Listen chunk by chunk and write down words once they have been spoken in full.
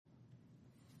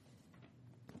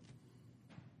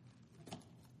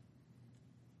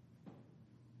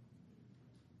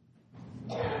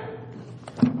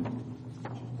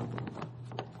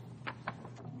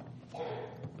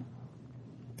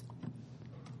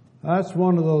That's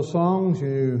one of those songs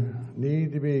you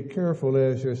need to be careful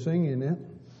as you're singing it,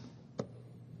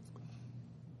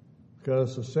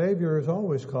 because the Savior is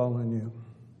always calling you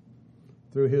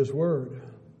through His Word.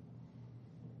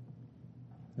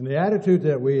 And the attitude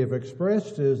that we have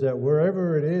expressed is that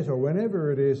wherever it is or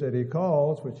whenever it is that He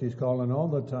calls, which He's calling all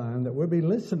the time, that we'll be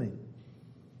listening.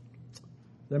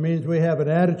 That means we have an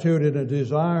attitude and a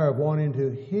desire of wanting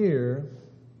to hear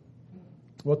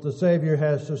what the Savior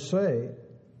has to say.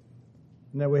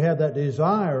 And that we have that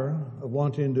desire of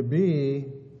wanting to be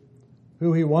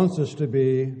who He wants us to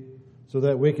be so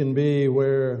that we can be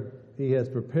where He has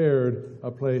prepared a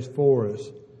place for us.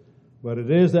 But it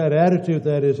is that attitude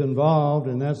that is involved,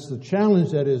 and that's the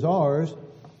challenge that is ours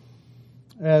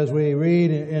as we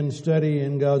read and study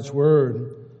in God's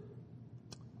Word.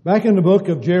 Back in the book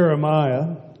of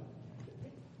Jeremiah,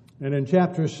 and in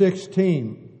chapter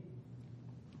 16,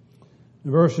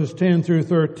 verses 10 through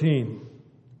 13.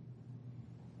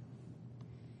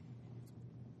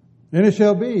 And it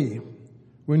shall be,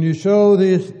 when you show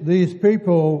these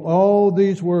people all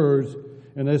these words,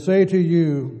 and they say to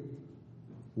you,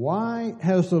 why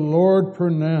has the Lord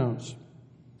pronounced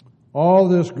all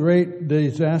this great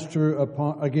disaster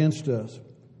against us?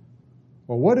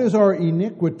 Or what is our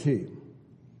iniquity?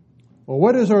 Or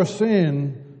what is our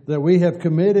sin that we have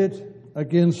committed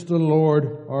against the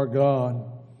Lord our God?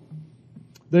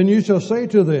 Then you shall say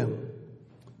to them,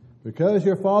 because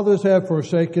your fathers have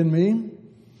forsaken me,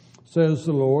 says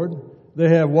the Lord, they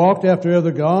have walked after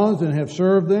other gods and have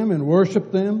served them and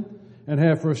worshipped them and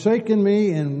have forsaken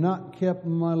me and not kept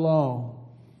my law.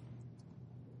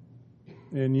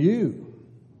 And you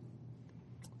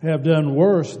have done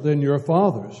worse than your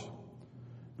fathers.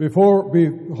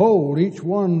 Behold, each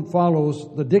one follows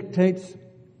the dictates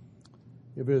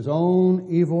of his own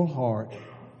evil heart,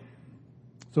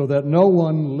 so that no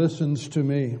one listens to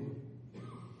me.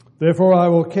 Therefore I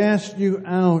will cast you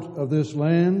out of this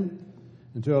land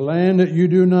into a land that you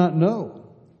do not know,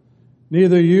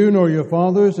 neither you nor your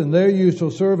fathers, and there you shall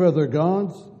serve other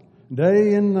gods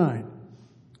day and night,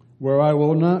 where I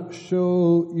will not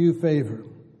show you favor.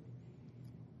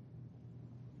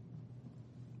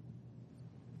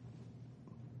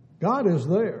 God is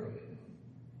there.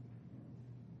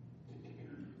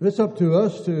 It's up to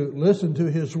us to listen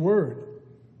to His Word.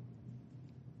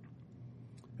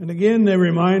 And again, the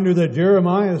reminder that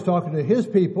Jeremiah is talking to his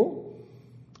people,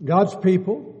 God's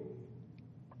people,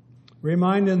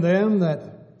 reminding them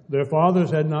that their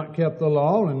fathers had not kept the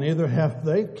law, and neither have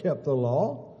they kept the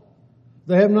law.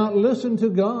 They have not listened to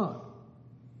God.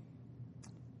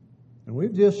 And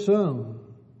we've just sung,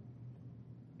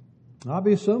 I'll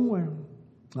be somewhere.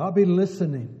 I'll be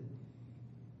listening.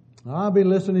 I'll be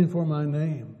listening for my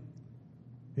name.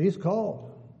 He's called.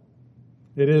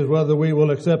 It is whether we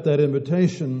will accept that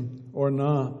invitation or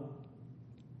not.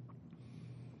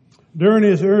 During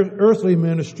His earthly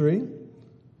ministry,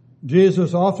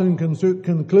 Jesus often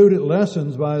concluded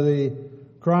lessons by the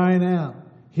crying out,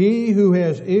 he who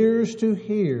has ears to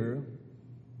hear,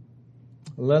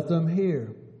 let them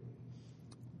hear.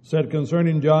 Said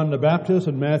concerning John the Baptist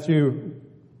in Matthew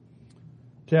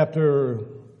chapter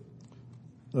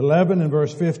 11 and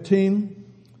verse 15,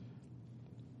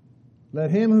 let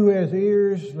him who has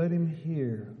ears, let him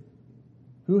hear.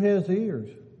 Who has ears?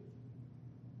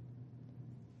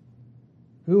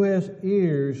 Who has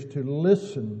ears to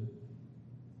listen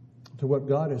to what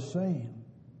God is saying?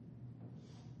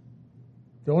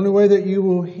 The only way that you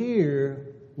will hear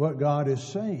what God is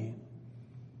saying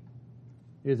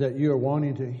is that you are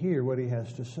wanting to hear what He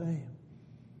has to say.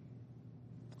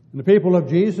 And the people of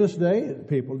Jesus' day, the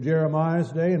people of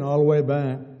Jeremiah's day, and all the way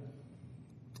back,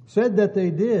 said that they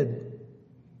did.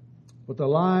 But the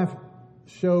life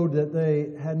showed that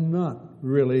they had not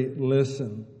really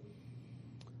listened.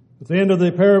 At the end of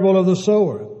the parable of the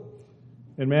sower,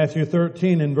 in Matthew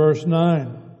 13 and verse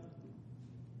 9,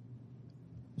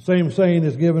 the same saying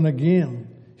is given again.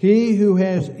 He who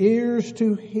has ears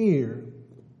to hear,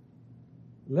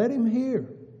 let him hear.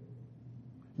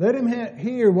 Let him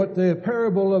hear what the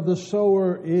parable of the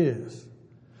sower is.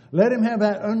 Let him have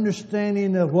that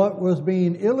understanding of what was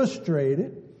being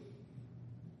illustrated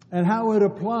and how it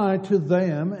applied to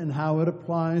them and how it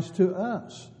applies to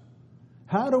us.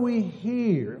 How do we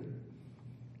hear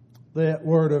that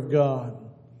Word of God?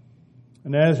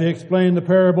 And as He explained the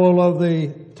parable of the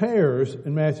tares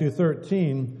in Matthew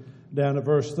 13, down to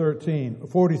verse 43,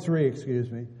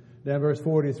 down to verse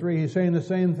 43, He's saying the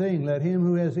same thing. Let him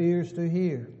who has ears to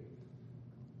hear,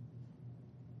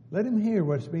 let him hear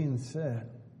what's being said.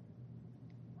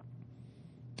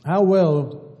 How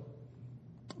well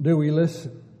do we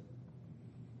listen?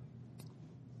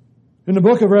 In the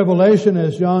book of Revelation,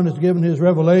 as John has given his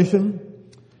revelation,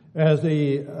 as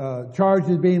the charge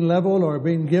is being leveled or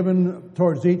being given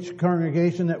towards each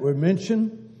congregation that we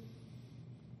mention,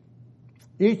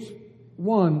 each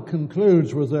one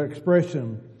concludes with the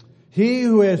expression, "He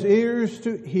who has ears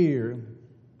to hear,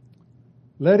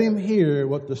 let him hear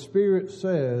what the Spirit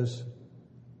says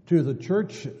to the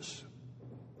churches."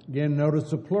 Again,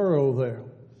 notice the plural there.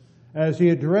 As he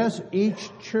addressed each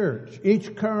church,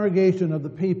 each congregation of the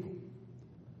people,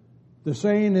 the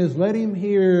saying is, let him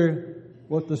hear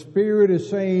what the Spirit is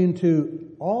saying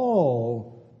to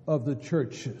all of the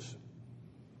churches.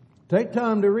 Take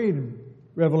time to read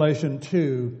Revelation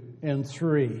 2 and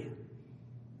 3.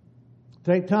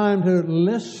 Take time to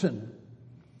listen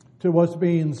to what's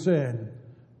being said.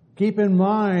 Keep in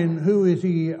mind, who is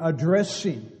he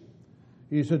addressing?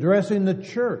 He's addressing the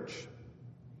church.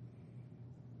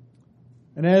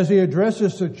 And as he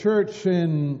addresses the church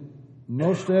in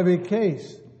most every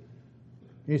case,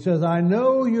 he says, I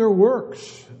know your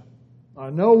works. I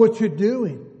know what you're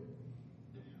doing.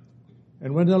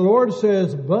 And when the Lord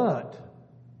says, but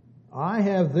I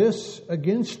have this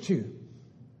against you,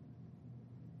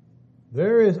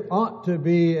 ought to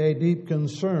be a deep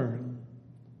concern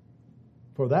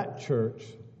for that church.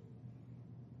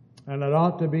 And it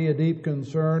ought to be a deep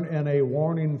concern and a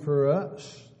warning for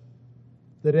us.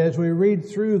 That as we read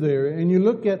through there, and you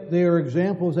look at their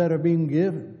examples that are being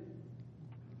given,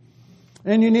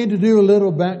 and you need to do a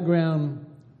little background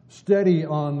study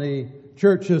on the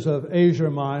churches of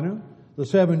Asia Minor, the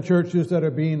 7 churches that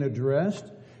are being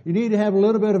addressed. You need to have a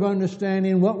little bit of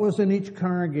understanding what was in each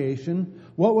congregation,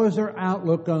 what was their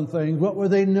outlook on things, what were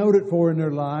they noted for in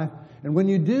their life. And when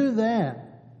you do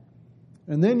that,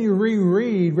 and then you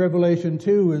reread Revelation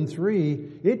 2 and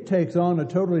 3, it takes on a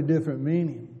totally different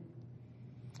meaning.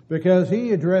 Because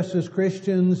he addresses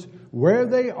Christians where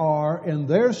they are in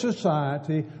their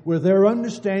society with their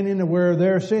understanding of where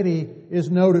their city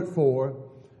is noted for,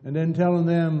 and then telling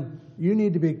them, you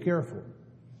need to be careful.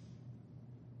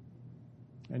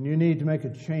 And you need to make a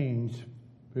change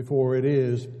before it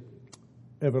is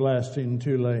everlasting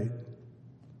too late.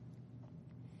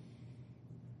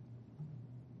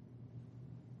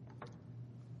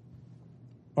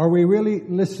 Are we really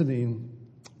listening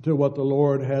to what the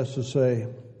Lord has to say?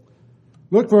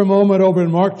 Look for a moment over in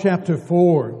Mark chapter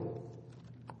 4.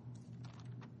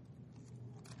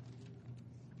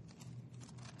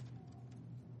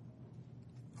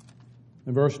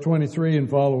 In verse 23 and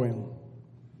following.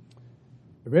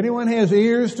 If anyone has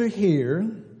ears to hear,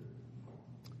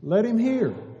 let him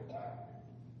hear.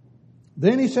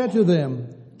 Then he said to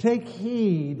them, take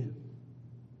heed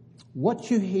what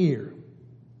you hear.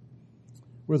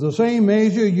 With the same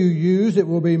measure you use, it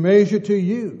will be measured to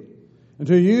you. And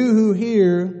to you who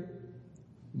hear,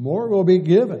 more will be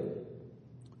given.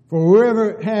 For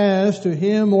whoever has, to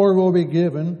him more will be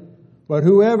given. But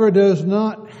whoever does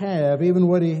not have, even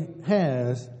what he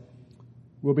has,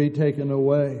 will be taken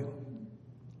away.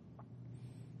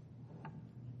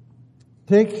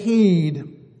 Take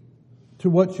heed to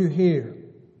what you hear.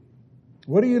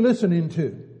 What are you listening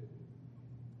to?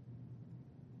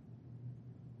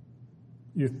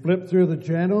 You flip through the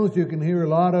channels, you can hear a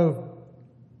lot of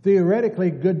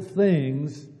theoretically good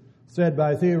things said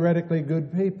by theoretically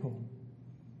good people.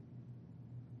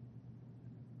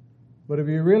 But if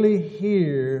you really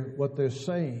hear what they're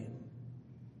saying,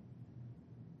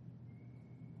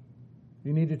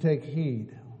 you need to take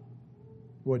heed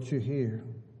what you hear.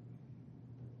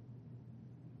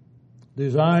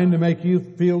 Designed to make you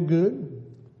feel good,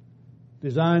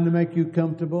 designed to make you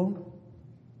comfortable,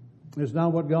 is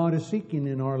not what God is seeking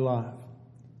in our life.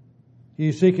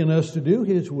 He's seeking us to do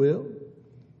His will,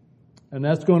 and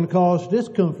that's going to cause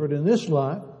discomfort in this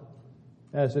life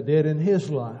as it did in His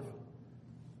life.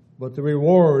 But the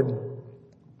reward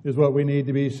is what we need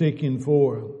to be seeking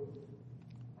for.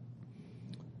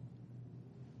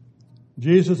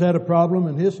 Jesus had a problem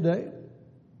in His day,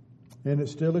 and it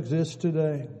still exists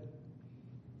today.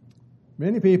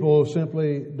 Many people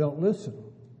simply don't listen.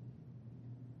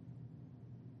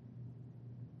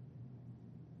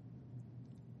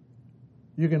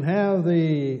 You can have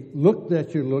the look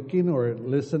that you're looking or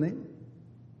listening,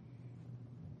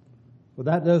 but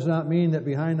that does not mean that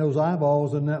behind those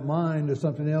eyeballs and that mind there's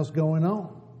something else going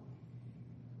on.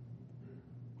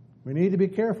 We need to be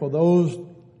careful. Those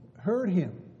heard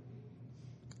Him.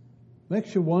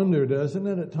 Makes you wonder, doesn't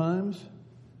it, at times,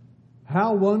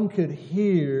 how one could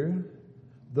hear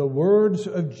the words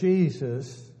of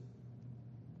Jesus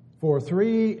for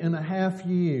 3.5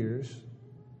 years,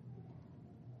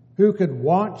 who could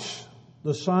watch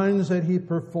the signs that He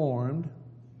performed,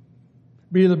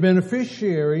 be the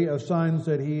beneficiary of signs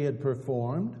that he had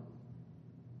performed,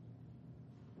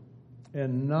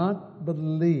 and not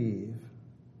believe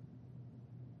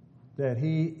that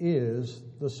he is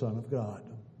the Son of God.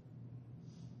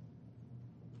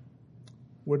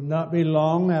 Would not be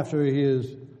long after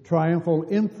his triumphal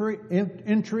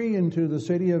entry into the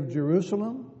city of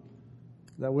Jerusalem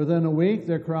that within a week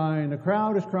the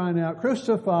crowd is crying out,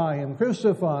 "Crucify him,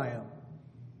 crucify him."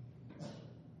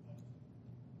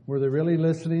 Were they really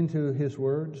listening to his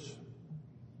words?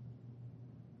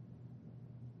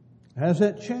 Has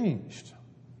that changed?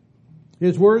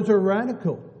 His words are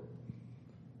radical.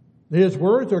 His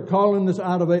words are calling us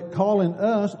out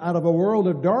of a world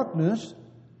of darkness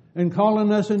and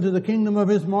calling us into the kingdom of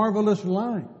his marvelous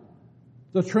light.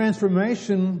 The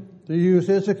transformation, to use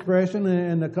his expression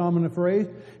and the common phrase,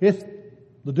 it's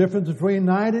the difference between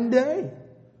night and day.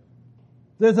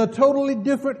 There's a totally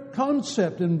different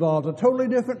concept involved, a totally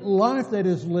different life that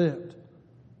is lived.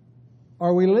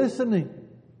 Are we listening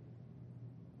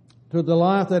to the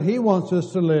life that he wants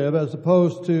us to live as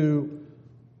opposed to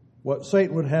what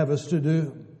Satan would have us to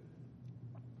do?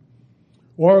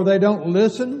 Or they don't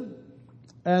listen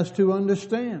as to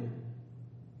understand.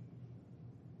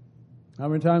 How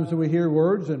many times do we hear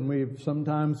words and we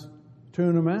sometimes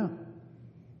tune them out?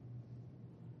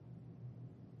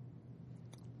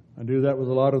 I do that with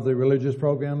a lot of the religious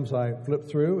programs I flip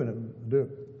through, and I do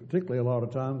it particularly a lot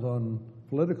of times on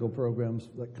political programs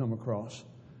that come across.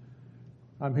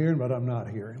 I'm hearing, but I'm not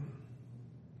hearing.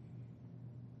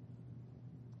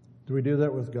 Do we do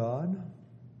that with God?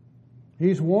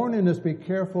 He's warning us, be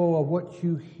careful of what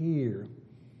you hear,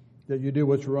 that you do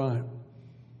what's right.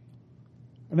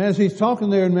 And as he's talking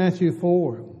there in Matthew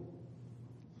 4,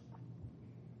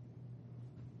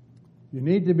 you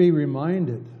need to be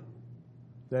reminded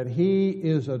that he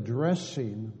is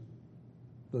addressing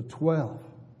the 12.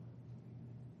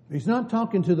 He's not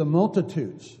talking to the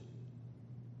multitudes.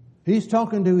 He's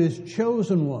talking to his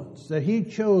chosen ones that he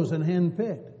chose and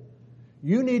handpicked.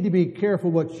 You need to be careful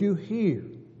what you hear.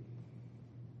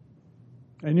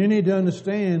 And you need to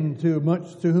understand to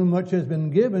whom much has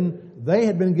been given, they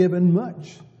had been given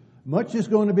much. Much is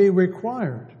going to be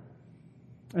required.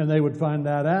 And they would find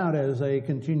that out as they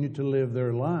continue to live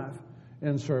their life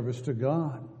in service to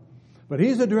God. But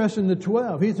he's addressing the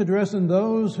 12. He's addressing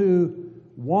those who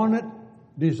wanted,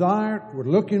 desired, were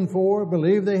looking for,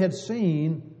 believed they had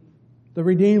seen the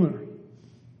Redeemer,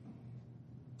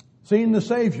 seen the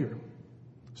Savior,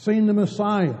 seen the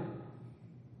Messiah.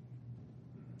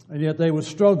 And yet they would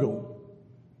struggle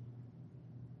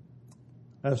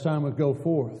as time would go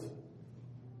forth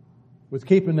with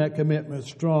keeping that commitment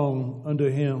strong unto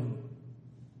him.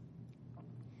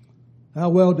 How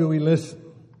well do we listen?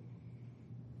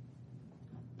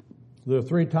 There are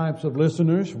three types of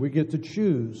listeners. We get to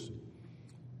choose.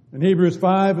 In Hebrews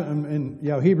 5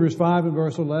 and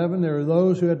verse 11, there are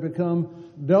those who had become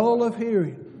dull of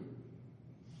hearing.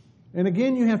 And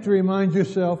again, you have to remind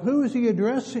yourself, who is he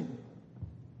addressing?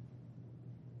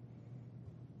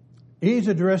 He's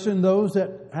addressing those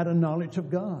that had a knowledge of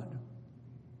God.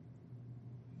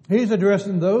 He's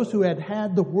addressing those who had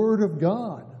had the Word of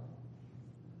God.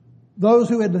 Those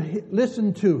who had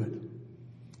listened to it.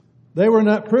 They were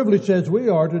not privileged as we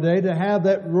are today to have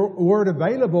that Word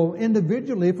available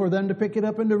individually for them to pick it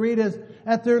up and to read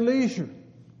at their leisure.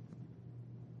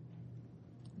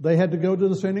 They had to go to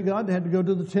the synagogue, they had to go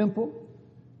to the temple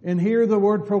and hear the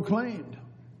Word proclaimed.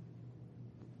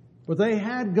 But they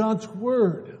had God's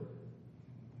Word.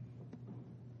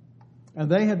 And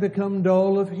they had become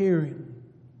dull of hearing.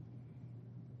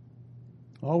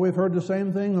 Oh, we've heard the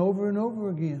same thing over and over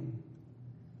again.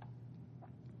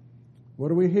 What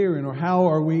are we hearing, or how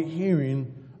are we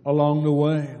hearing along the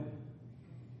way?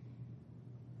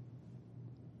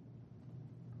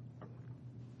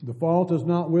 The fault is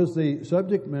not with the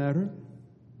subject matter.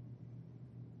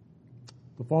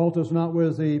 The fault is not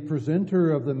with the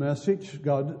presenter of the message,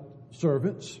 God's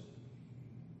servants.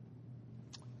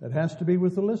 It has to be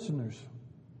with the listeners.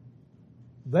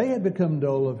 They had become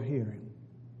dull of hearing.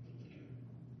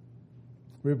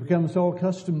 We've become so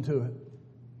accustomed to it.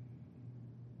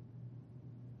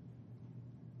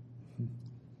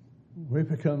 We've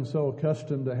become so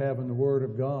accustomed to having the Word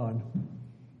of God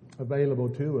available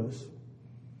to us.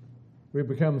 We've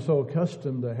become so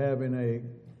accustomed to having a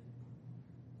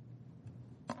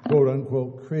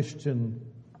quote-unquote Christian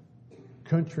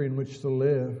country in which to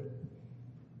live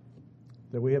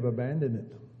that we have abandoned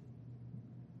it.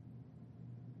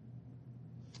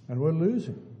 And we're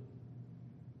losing.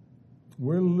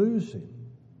 We're losing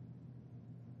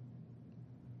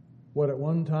what at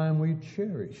one time we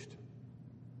cherished.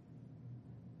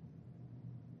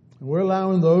 We're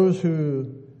allowing those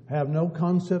who have no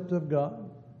concept of God.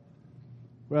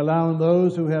 We're allowing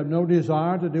those who have no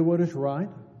desire to do what is right.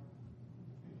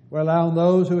 We're allowing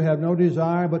those who have no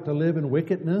desire but to live in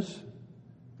wickedness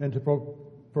and to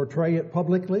portray it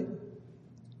publicly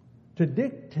to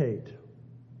dictate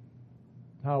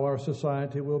how our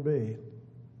society will be.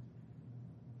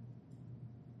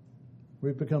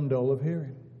 We've become dull of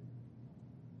hearing.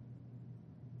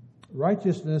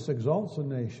 Righteousness exalts a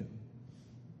nation,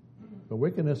 but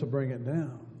wickedness will bring it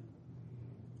down.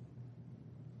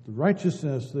 The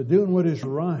righteousness, the doing what is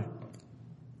right,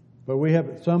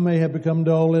 but some may have become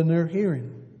dull in their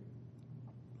hearing.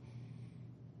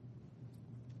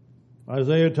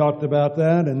 Isaiah talked about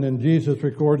that, and then Jesus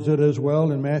records it as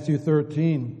well in Matthew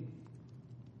 13.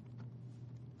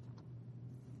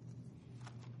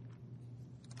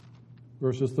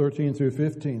 Verses 13 through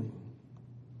 15.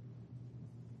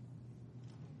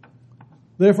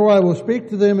 Therefore I will speak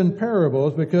to them in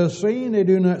parables, because seeing they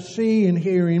do not see, and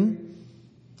hearing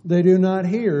they do not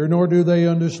hear, nor do they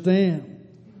understand.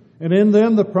 And in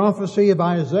them the prophecy of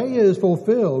Isaiah is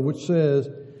fulfilled, which says,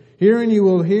 hearing you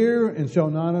will hear and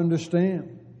shall not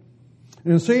understand,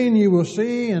 and seeing you will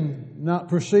see and not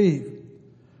perceive.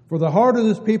 For the heart of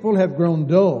this people have grown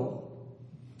dull,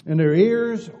 and their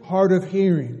ears hard of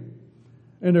hearing,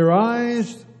 and their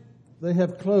eyes they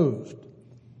have closed,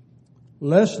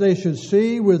 lest they should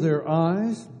see with their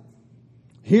eyes,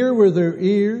 hear with their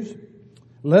ears,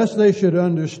 lest they should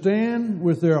understand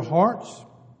with their hearts,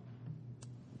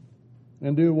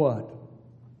 and do what?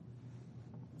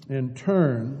 And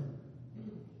turn,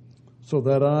 so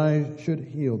that I should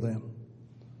heal them.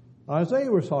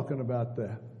 Isaiah was talking about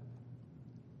that.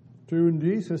 True in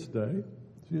Jesus' day.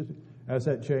 Has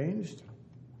that changed?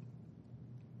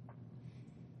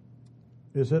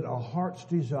 Is it a heart's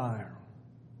desire?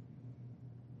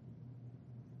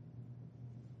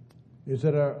 Is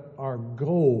it our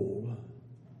goal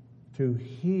to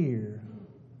hear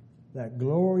that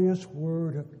glorious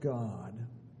Word of God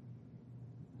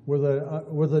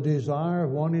with a desire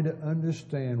of wanting to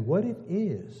understand what it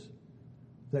is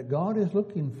that God is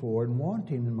looking for and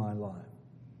wanting in my life?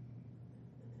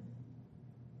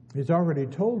 He's already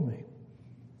told me.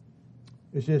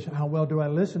 It's just, how well do I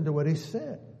listen to what He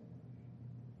said?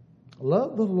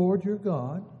 Love the Lord your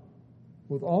God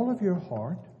with all of your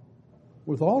heart,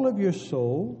 with all of your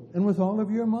soul, and with all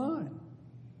of your mind.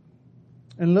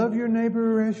 And love your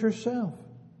neighbor as yourself.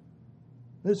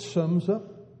 It sums up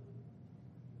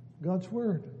God's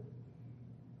Word.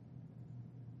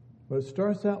 But it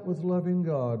starts out with loving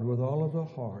God with all of the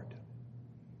heart,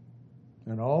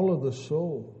 and all of the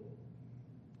soul,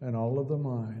 and all of the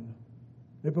mind.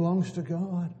 It belongs to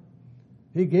God.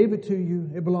 He gave it to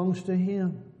you. It belongs to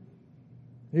Him.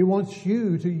 He wants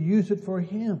you to use it for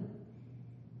Him.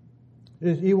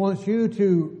 He wants you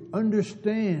to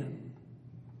understand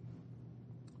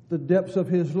the depths of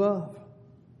His love.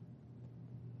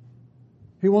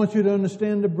 He wants you to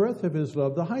understand the breadth of His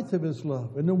love, the height of His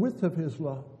love, and the width of His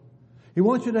love. He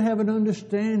wants you to have an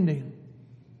understanding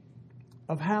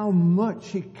of how much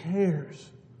He cares,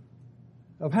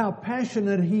 of how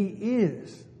passionate He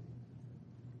is,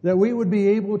 that we would be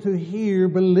able to hear,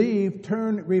 believe,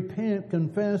 turn, repent,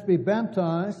 confess, be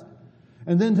baptized,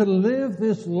 and then to live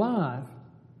this life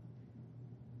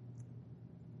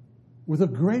with a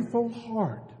grateful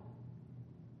heart,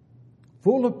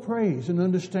 full of praise and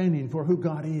understanding for who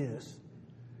God is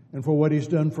and for what He's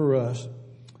done for us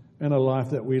in a life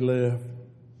that we live.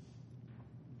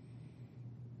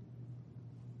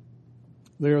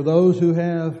 There are those who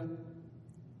have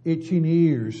itching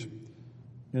ears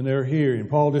in their hearing.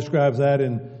 Paul describes that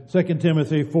in 2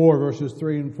 Timothy 4, verses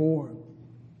 3 and 4.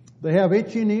 They have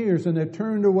itching ears and they're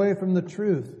turned away from the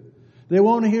truth. They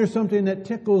want to hear something that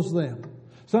tickles them,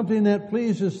 something that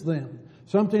pleases them,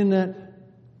 something that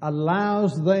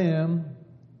allows them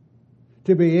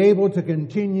to be able to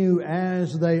continue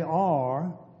as they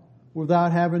are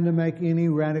without having to make any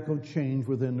radical change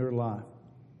within their life.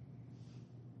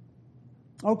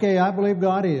 Okay, I believe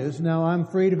God is. Now I'm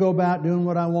free to go about doing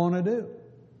what I want to do.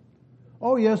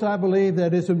 Oh yes, I believe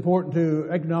that it's important to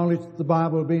acknowledge the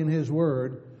Bible being His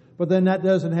Word, but then that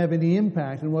doesn't have any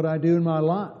impact on what I do in my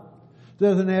life. It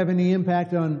doesn't have any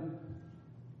impact on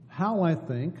how I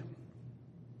think,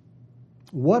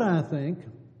 what I think,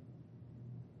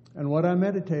 and what I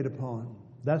meditate upon.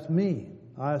 That's me.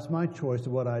 That's my choice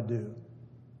of what I do.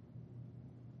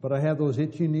 But I have those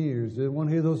itching ears. They want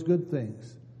to hear those good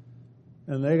things.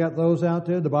 And they got those out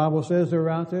there. The Bible says they're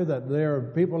out there, that there are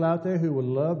people out there who would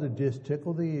love to just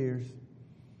tickle the ears.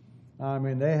 I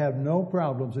mean, they have no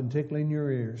problems in tickling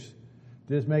your ears.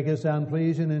 Just make it sound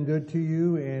pleasing and good to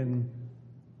you, and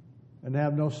and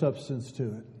have no substance to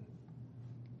it?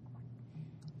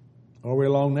 Are we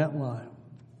along that line?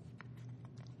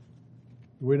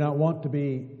 Do we not want to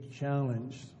be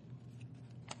challenged?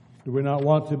 Do we not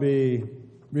want to be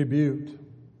rebuked?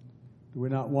 Do we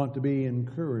not want to be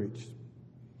encouraged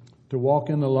to walk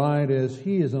in the light as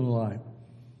He is in the light,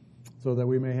 so that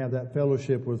we may have that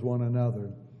fellowship with one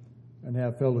another and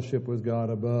have fellowship with God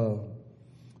above?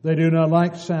 They do not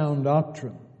like sound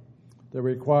doctrine that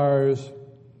requires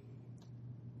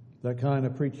that kind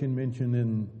of preaching mentioned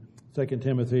in 2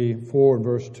 Timothy 4 and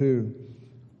verse 2.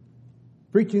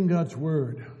 Preaching God's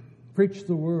Word. Preach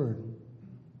the Word.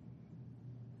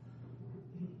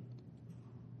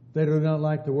 They do not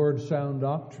like the word sound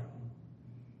doctrine.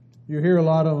 You hear a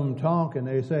lot of them talk and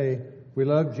they say, we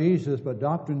love Jesus, but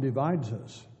doctrine divides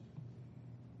us.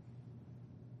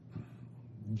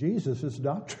 Jesus is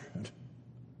doctrine.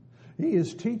 He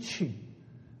is teaching.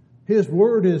 His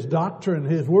Word is doctrine.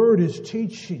 His Word is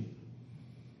teaching.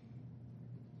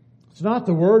 It's not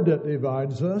the Word that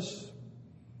divides us.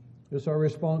 It's our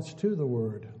response to the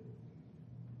Word.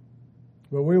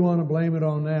 But we want to blame it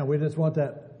on that. We just want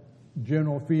that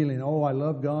general feeling, oh, I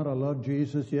love God, I love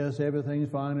Jesus, yes, everything's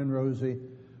fine and rosy,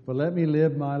 but let me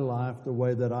live my life the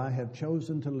way that I have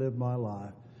chosen to live my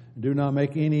life. Do not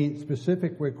make any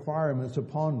specific requirements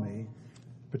upon me,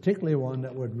 particularly one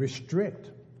that would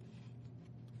restrict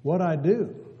what I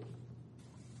do,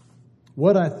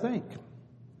 what I think,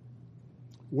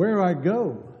 where I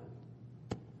go,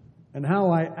 and how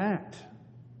I act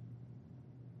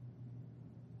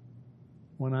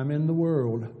when I'm in the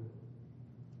world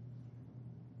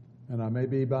and I may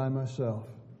be by myself.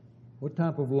 What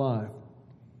type of life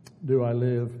do I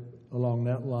live along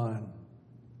that line?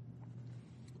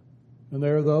 And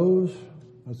there are those,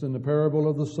 as in the parable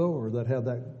of the sower, that have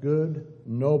that good,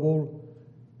 noble,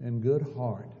 and good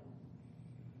heart.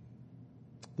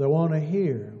 They want to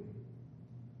hear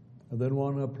and then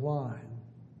want to apply.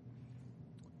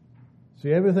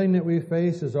 See, everything that we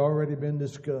face has already been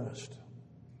discussed.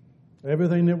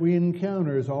 Everything that we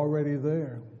encounter is already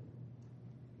there.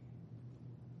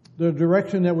 The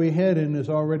direction that we head in has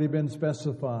already been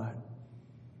specified.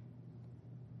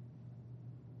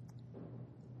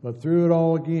 But through it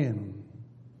all again,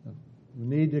 we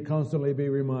need to constantly be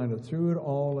reminded, through it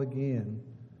all again,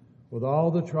 with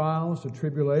all the trials, the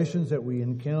tribulations that we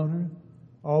encounter,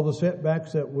 all the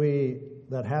setbacks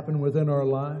that happen within our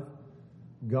life,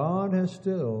 God has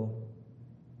still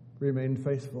remained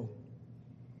faithful.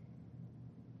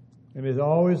 And He's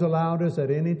always allowed us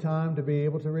at any time to be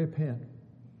able to repent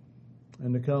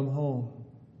and to come home.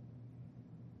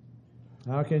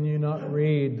 How can you not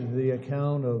read the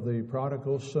account of the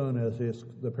prodigal son, as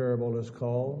the parable is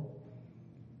called,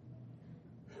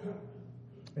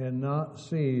 and not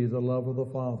see the love of the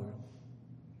Father?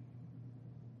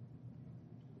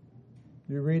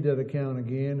 You read that account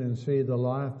again and see the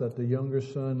life that the younger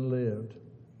son lived.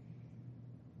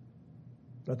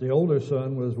 That the older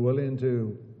son was willing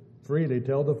to freely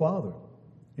tell the father,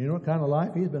 you know what kind of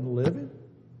life he's been living?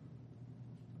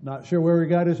 Not sure where he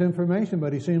got his information,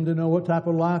 but he seemed to know what type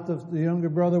of life the younger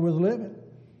brother was living.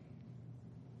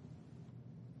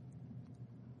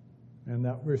 And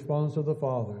that response of the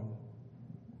father,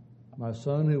 my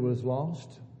son who was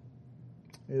lost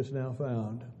is now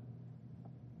found.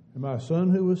 And my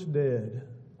son who was dead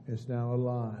is now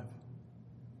alive.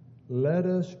 Let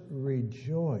us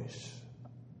rejoice.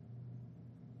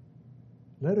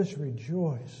 Let us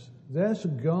rejoice. That's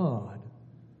God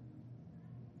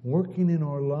working in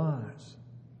our lives.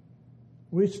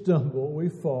 We stumble, we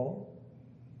fall,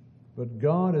 but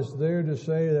God is there to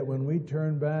say that when we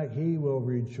turn back, He will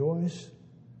rejoice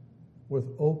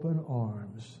with open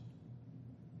arms.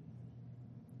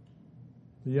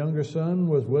 The younger son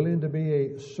was willing to be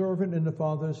a servant in the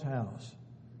father's house.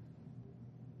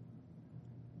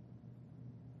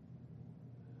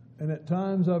 And at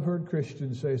times I've heard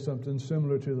Christians say something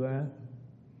similar to that,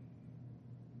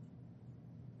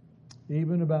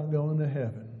 even about going to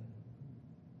heaven.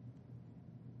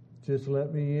 Just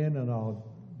let me in and I'll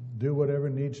do whatever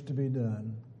needs to be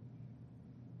done.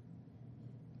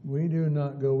 We do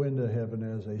not go into heaven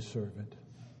as a servant.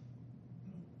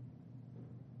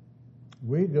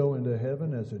 We go into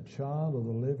heaven as a child of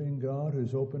the living God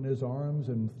who's opened His arms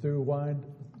and threw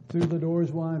the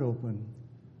doors wide open.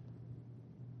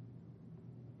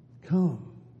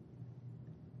 Come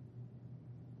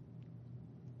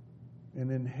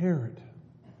and inherit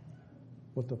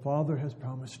what the Father has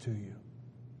promised to you.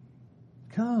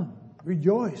 Come,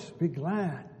 rejoice, be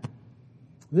glad.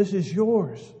 This is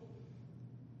yours.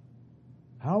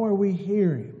 How are we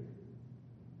hearing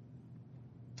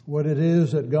what it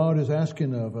is that God is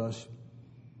asking of us?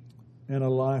 and a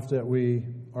life that we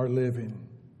are living.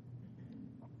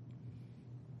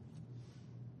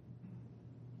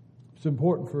 It's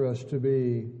important for us to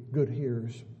be good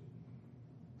hearers.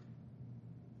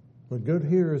 But good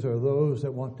hearers are those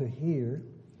that want to hear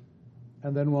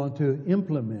and then want to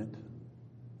implement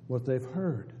what they've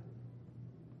heard.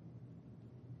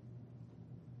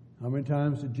 How many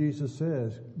times did Jesus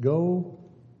says, "Go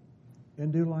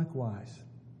and do likewise"?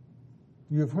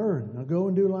 You've heard, now go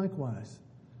and do likewise.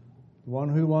 The one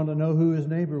who wanted to know who his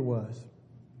neighbor was.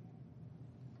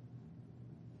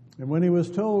 And when he was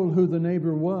told who the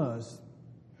neighbor was,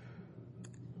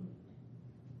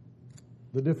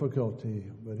 the difficulty,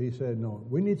 but he said, no,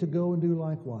 we need to go and do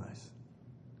likewise.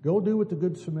 Go do what the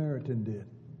Good Samaritan did.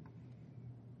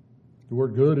 The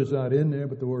word good is not in there,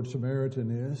 but the word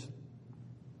Samaritan is.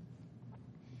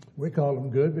 We call him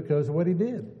good because of what he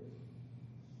did.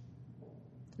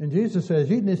 And Jesus says,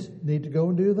 you need to go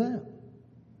and do that.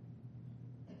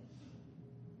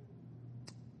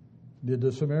 Did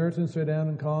the Samaritan sit down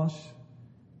and cost?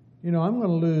 I'm going to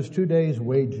lose 2 days'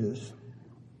 wages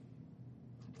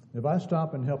if I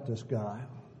stop and help this guy.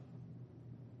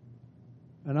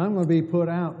 And I'm going to be put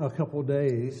out a couple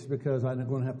days because I'm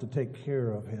going to have to take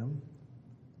care of him.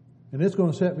 And it's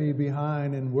going to set me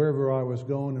behind in wherever I was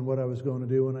going and what I was going to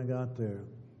do when I got there.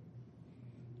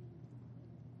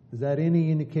 Is that any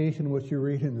indication of what you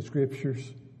read in the Scriptures?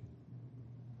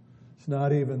 It's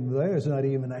not even there. It's not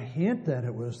even a hint that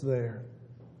it was there.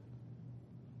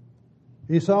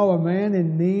 He saw a man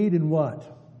in need, and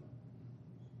what?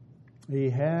 He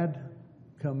had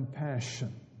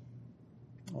compassion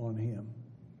on him.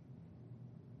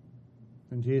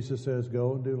 And Jesus says,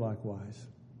 go and do likewise.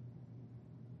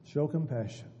 Show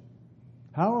compassion.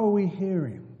 How are we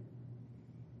hearing?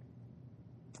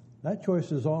 That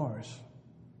choice is ours.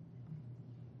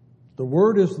 The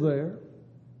Word is there.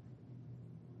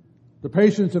 The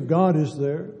patience of God is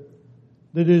there.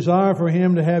 The desire for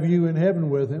Him to have you in heaven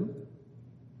with Him.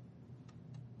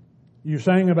 You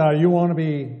sang about you want to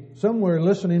be somewhere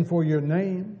listening for your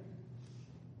name.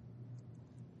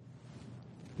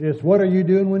 It's what are you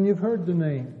doing when you've heard the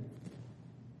name?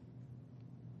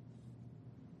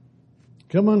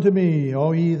 Come unto me,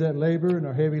 all ye that labor and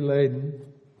are heavy laden,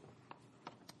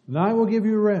 and I will give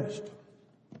you rest.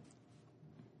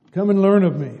 Come and learn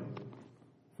of me,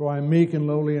 for I am meek and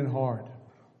lowly in heart,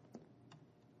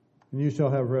 and you shall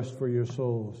have rest for your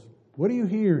souls. What are you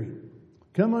hearing?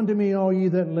 Come unto me, all ye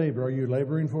that labor. Are you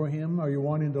laboring for Him? Are you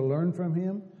wanting to learn from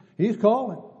Him? He's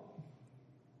calling.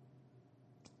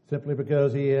 Simply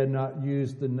because He had not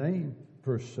used the name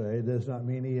per se does not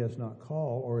mean He has not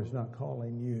called or is not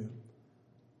calling you.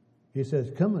 He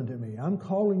says, come unto me. I'm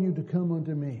calling you to come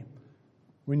unto me.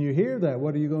 When you hear that,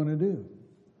 what are you going to do?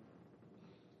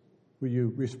 Will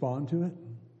you respond to it?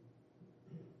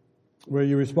 Will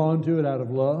you respond to it out of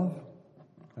love,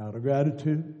 out of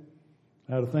gratitude,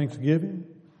 out of thanksgiving?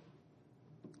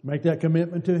 Make that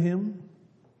commitment to Him?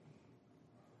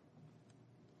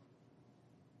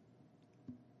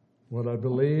 What I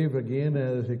believe, again,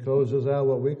 as He closes out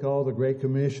what we call the Great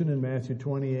Commission in Matthew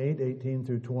 28, 18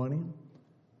 through 20.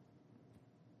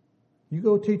 You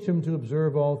go teach them to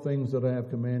observe all things that I have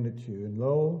commanded you. And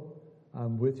lo,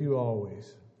 I'm with you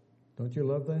always. Don't you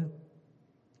love that?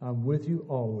 I'm with you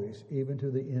always, even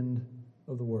to the end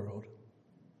of the world.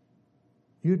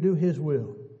 You do His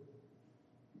will.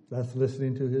 That's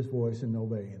listening to His voice and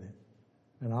obeying it.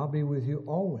 And I'll be with you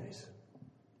always.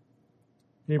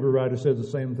 Hebrew writer says the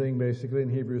same thing basically in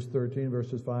Hebrews 13,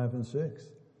 verses 5 and 6.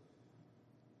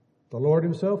 The Lord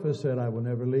Himself has said, I will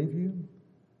never leave you,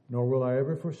 nor will I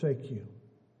ever forsake you.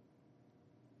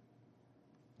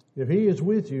 If He is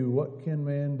with you, what can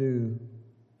man do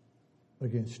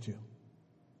against you?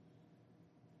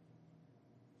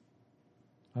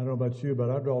 I don't know about you, but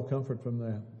I draw comfort from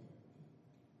that.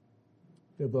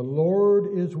 If the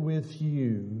Lord is with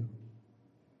you,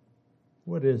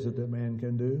 what is it that man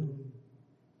can do?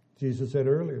 Jesus said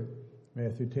earlier,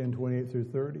 Matthew 10, 28 through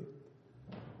 30.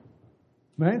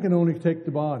 Man can only take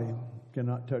the body,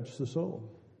 cannot touch the soul.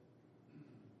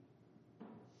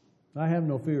 I have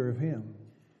no fear of him.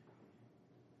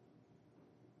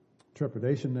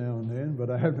 Trepidation now and then, but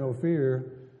I have no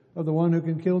fear of the one who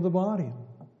can kill the body.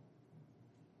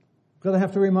 Because I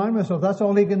have to remind myself that's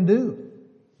all he can do.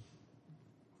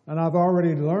 And I've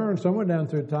already learned somewhere down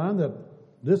through time that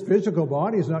this physical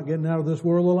body is not getting out of this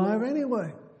world alive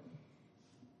anyway.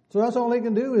 So that's all he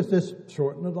can do is just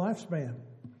shorten the lifespan.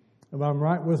 If I'm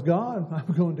right with God,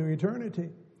 I'm going to eternity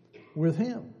with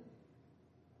Him.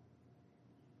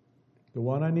 The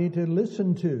one I need to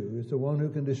listen to is the one who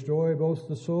can destroy both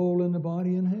the soul and the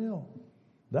body in hell.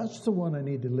 That's the one I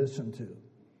need to listen to.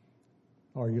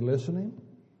 Are you listening?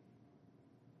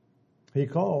 He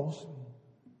calls.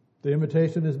 The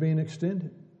invitation is being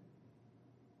extended.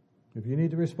 If you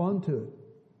need to respond to it,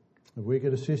 if we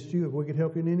could assist you, if we could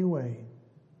help you in any way,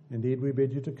 indeed we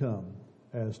bid you to come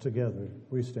as together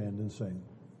we stand and sing.